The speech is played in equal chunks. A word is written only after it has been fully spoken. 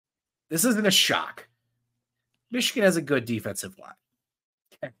this isn't a shock. Michigan has a good defensive line.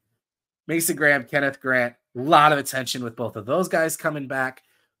 Okay. Mason Graham, Kenneth Grant, a lot of attention with both of those guys coming back.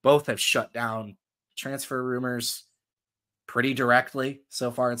 Both have shut down transfer rumors pretty directly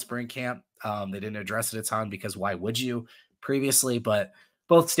so far in spring camp. They didn't address it a ton because why would you previously, but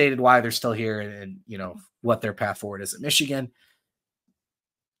both stated why they're still here and you know, what their path forward is at Michigan.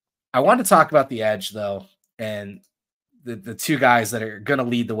 I want to talk about the edge though. And the two guys that are going to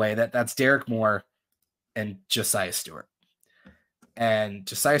lead the way, that's Derek Moore and Josiah Stewart. And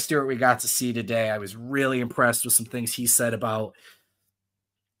Josiah Stewart, we got to see today. I was really impressed with some things he said about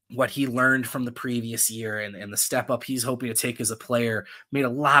what he learned from the previous year and the step up he's hoping to take as a player. Made a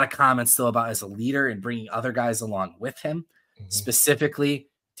lot of comments though about as a leader and bringing other guys along with him. Specifically,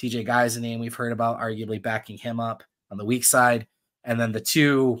 TJ Guy is a name we've heard about, arguably backing him up on the weak side. And then the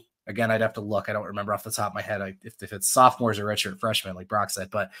two, again, I'd have to look. I don't remember off the top of my head if it's sophomores or redshirt freshmen, like Brock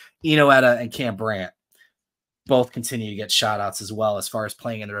said, but Eno Etta and Cam Brandt both continue to get shout outs as well as far as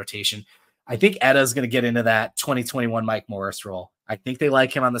playing in the rotation. I think Etta is going to get into that 2021 Mike Morris role. I think they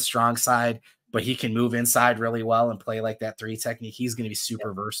like him on the strong side, but he can move inside really well and play like that 3 technique. He's going to be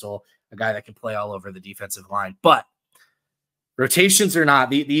super versatile, a guy that can play all over the defensive line. But rotations or not,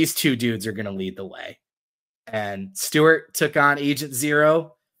 these two dudes are going to lead the way. And Stewart took on Agent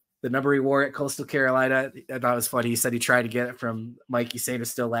Zero, the number he wore at Coastal Carolina. I thought it was funny. He said he tried to get it from Mikey Saintis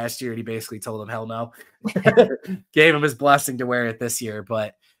still last year, and he basically told him, hell no. Gave him his blessing to wear it this year.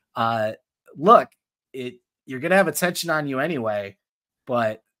 But look, you're going to have attention on you anyway.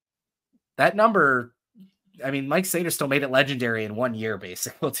 But that number, I mean, Mike Saintis still made it legendary in 1 year,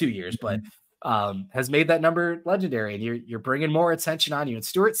 basically. Well, 2 years, but has made that number legendary. And you're bringing more attention on you. And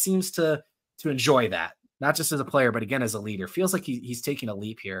Stewart seems to enjoy that. Not just as a player, but again, as a leader. Feels like he's taking a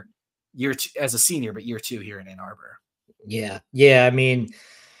leap here as a senior, but year 2 here in Ann Arbor. Yeah. Yeah. I mean,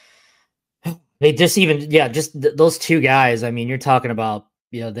 they just those two guys, I mean, you're talking about,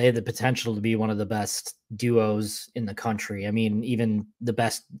 you know, they have the potential to be one of the best duos in the country. I mean, even the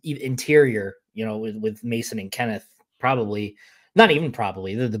best interior, you know, with Mason and Kenneth, probably not even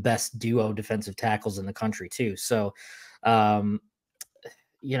probably, they're the best duo defensive tackles in the country too. So,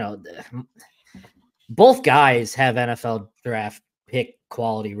 you know, both guys have NFL draft pick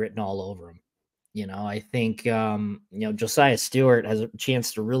quality written all over them. You know, I think, you know, Josiah Stewart has a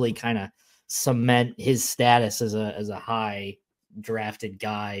chance to really kind of cement his status as a high drafted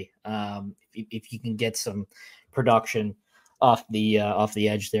guy. If you can get some production off the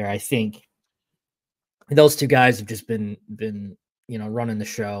edge there, I think those two guys have just been, you know, running the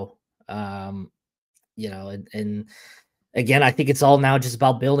show. You know, and again, I think it's all now just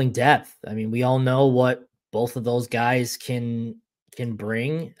about building depth. I mean, we all know what both of those guys can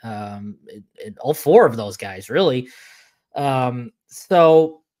bring. All 4 of those guys, really.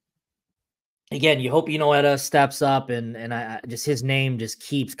 So again, you hope Etta steps up, and I just his name just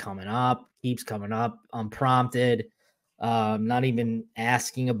keeps coming up unprompted. Not even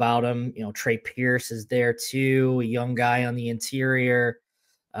asking about him. You know, Trey Pierce is there too, a young guy on the interior.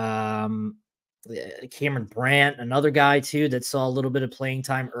 Cameron Brandt, another guy too that saw a little bit of playing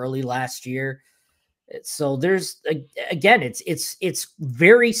time early last year. So there's again, it's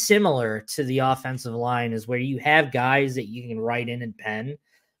very similar to the offensive line, is where you have guys that you can write in and pen,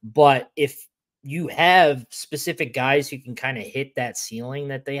 but if you have specific guys who can kind of hit that ceiling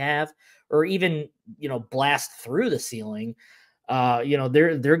that they have, or even, you know, blast through the ceiling, you know,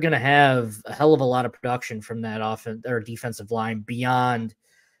 they're going to have a hell of a lot of production from that offense or defensive line beyond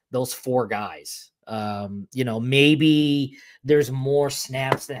those 4 guys. You know, maybe there's more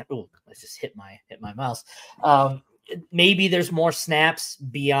snaps that, oh, I just hit my mouse. Maybe there's more snaps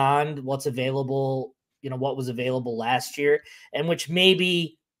beyond what's available, you know, what was available last year, and which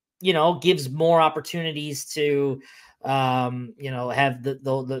maybe, you know, gives more opportunities to, you know, have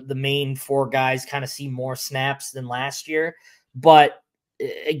the main 4 guys kind of see more snaps than last year. But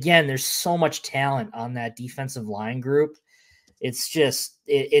again, there's so much talent on that defensive line group. It's just,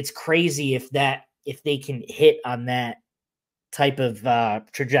 it's crazy if they can hit on that type of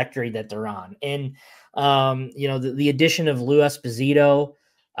trajectory that they're on. And, you know, the addition of Lou Esposito,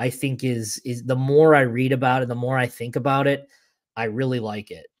 I think is the more I read about it, the more I think about it, I really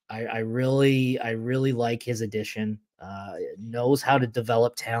like it. I really like his addition. Knows how to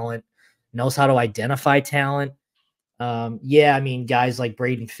develop talent, knows how to identify talent. Yeah, I mean, guys like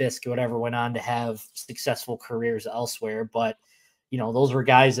Braden Fisk or whatever went on to have successful careers elsewhere, but you know, those were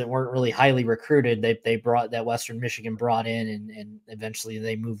guys that weren't really highly recruited. They brought that Western Michigan brought in, and eventually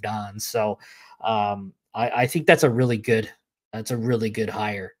they moved on. So I think that's a really good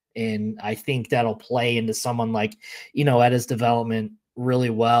hire. And I think that'll play into someone like, you know, at his development really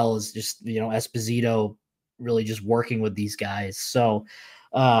well is just, Esposito really just working with these guys. So,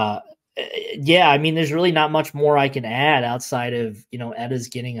 yeah, I mean, there's really not much more I can add outside of, Edda's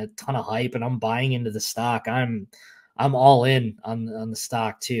getting a ton of hype and I'm buying into the stock. I'm all in on the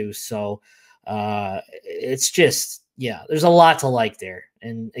stock too. So, it's just, yeah, there's a lot to like there.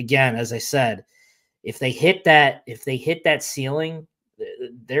 And again, as I said, if they hit that ceiling,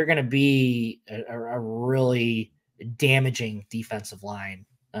 they're going to be a really damaging defensive line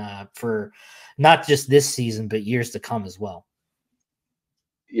for not just this season, but years to come as well.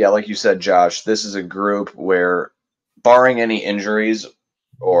 Yeah, like you said, Josh, this is a group where, barring any injuries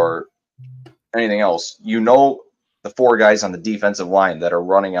or anything else, the 4 guys on the defensive line that are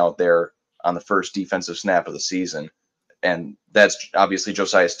running out there on the first defensive snap of the season. And that's obviously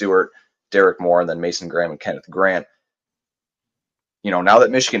Josiah Stewart, Derek Moore, and then Mason Graham and Kenneth Grant. Now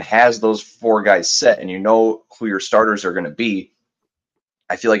that Michigan has those 4 guys set and you know who your starters are going to be,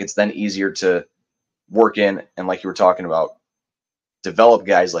 I feel like it's then easier to work in, and like you were talking about, develop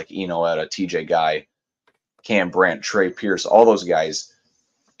guys like Eno Etta, TJ Guy, Cam Brandt, Trey Pierce, all those guys,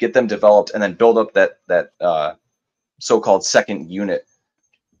 get them developed, and then build up that so-called second unit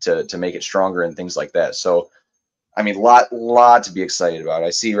to make it stronger and things like that. So, I mean, lot to be excited about. I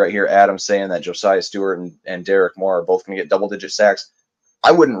see right here Adam saying that Josiah Stewart and Derek Moore are both going to get double-digit sacks.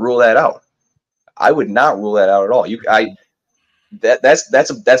 I wouldn't rule that out. I would not rule that out at all.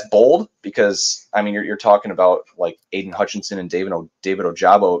 That's bold, because I mean you're talking about like Aiden Hutchinson and David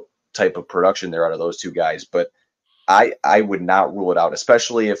Ojabo type of production there out of those 2 guys, but I would not rule it out,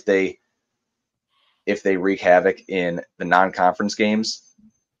 especially if they wreak havoc in the non-conference games.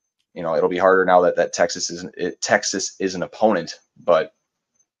 It'll be harder now that Texas is an opponent, but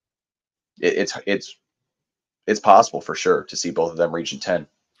it's possible for sure to see both of them reaching 10.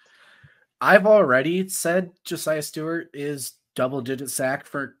 I've already said Josiah Stewart is double-digit sack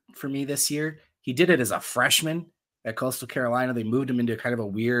for me this year. He did it as a freshman at Coastal Carolina. They moved him into kind of a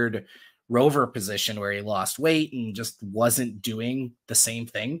weird rover position where he lost weight and just wasn't doing the same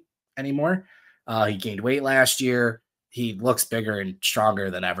thing anymore. He gained weight last year. He looks bigger and stronger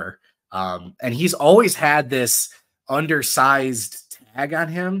than ever. And he's always had this undersized tag on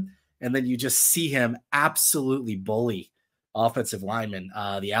him. And then you just see him absolutely bully offensive lineman.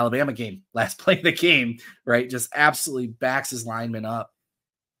 The Alabama game, last play of the game, right? Just absolutely backs his lineman up.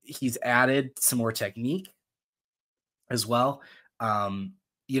 He's added some more technique as well.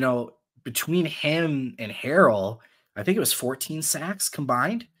 Between him and Harrell, I think it was 14 sacks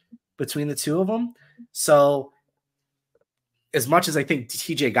combined between the 2 of them. So as much as I think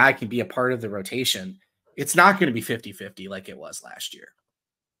TJ Guy can be a part of the rotation, it's not going to be 50-50 like it was last year.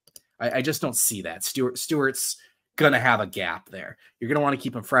 I just don't see that. Stewart's going to have a gap there. You're going to want to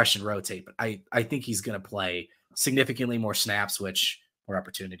keep him fresh and rotate, but I think he's going to play significantly more snaps, which more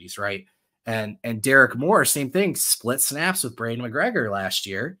opportunities, right? And Derek Moore, same thing, split snaps with Braden McGregor last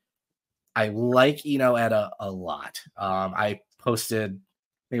year. I like Etta a lot. I posted,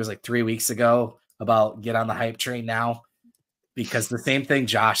 I think it was like 3 weeks ago, about get on the hype train now, because the same thing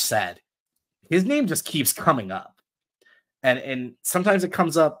Josh said, his name just keeps coming up. And sometimes it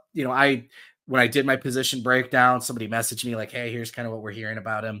comes up, when I did my position breakdown, somebody messaged me like, hey, here's kind of what we're hearing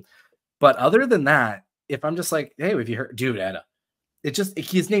about him. But other than that, if I'm just like, hey, have you heard, dude, Etta,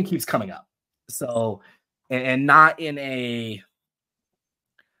 his name keeps coming up. So, and not in a,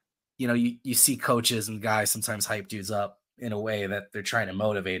 you see coaches and guys sometimes hype dudes up in a way that they're trying to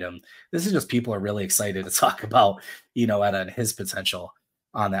motivate him. This is just people are really excited to talk about, Etta and his potential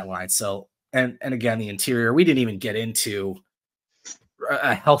on that line. So, and again, the interior, we didn't even get into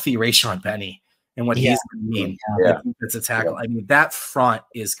a healthy Rayshon Benny and what he's going to mean. Yeah. It's a tackle. I mean, that front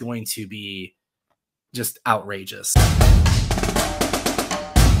is going to be just outrageous.